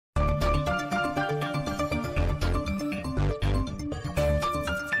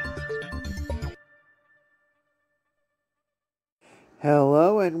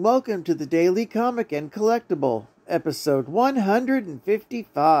Hello and welcome to the Daily Comic and Collectible, episode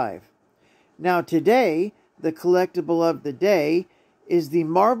 155. Now today, the collectible of the day is the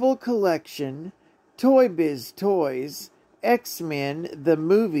Marvel Collection Toybiz Toys X-Men the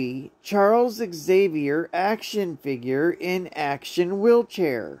Movie Charles Xavier action figure in action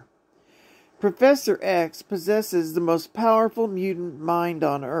wheelchair. Professor X possesses the most powerful mutant mind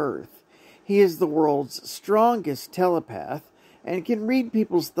on Earth. He is the world's strongest telepath and can read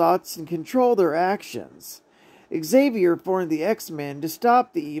people's thoughts and control their actions. Xavier formed the X-Men to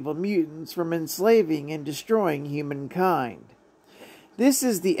stop the evil mutants from enslaving and destroying humankind. This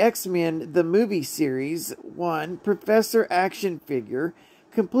is the X-Men the Movie Series 1 Professor action figure,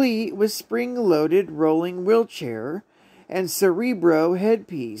 complete with spring-loaded rolling wheelchair and Cerebro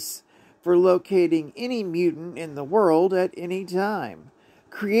headpiece for locating any mutant in the world at any time.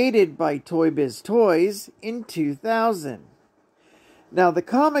 Created by Toybiz Toys in 2000. Now, the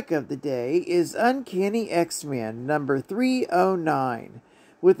comic of the day is Uncanny X-Men number 309,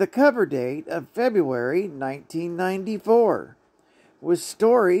 with a cover date of February 1994, with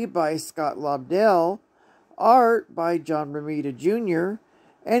story by Scott Lobdell, art by John Romita Jr.,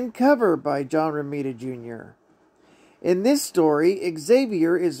 and cover by John Romita Jr. In this story,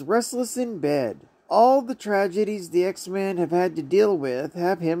 Xavier is restless in bed. All the tragedies the X-Men have had to deal with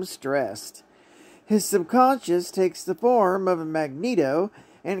have him stressed. His subconscious takes the form of a Magneto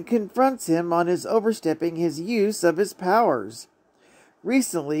and confronts him on his overstepping his use of his powers,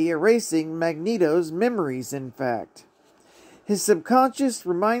 recently erasing Magneto's memories, in fact. His subconscious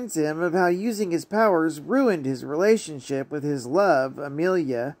reminds him of how using his powers ruined his relationship with his love,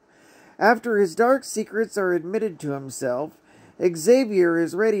 Amelia. After his dark secrets are admitted to himself, Xavier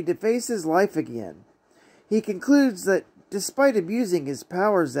is ready to face his life again. He concludes that, despite abusing his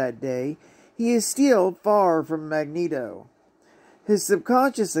powers that day, he is still far from Magneto. His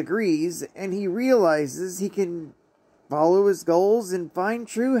subconscious agrees, and he realizes he can follow his goals and find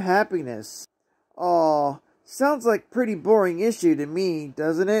true happiness. Aw, sounds like a pretty boring issue to me,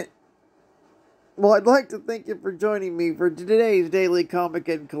 doesn't it? Well, I'd like to thank you for joining me for today's Daily Comic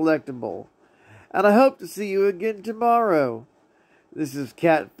and Collectible, and I hope to see you again tomorrow. This is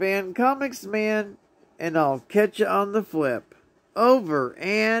CatFan ComicsMan, and I'll catch you on the flip. Over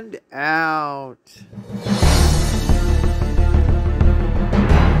and out.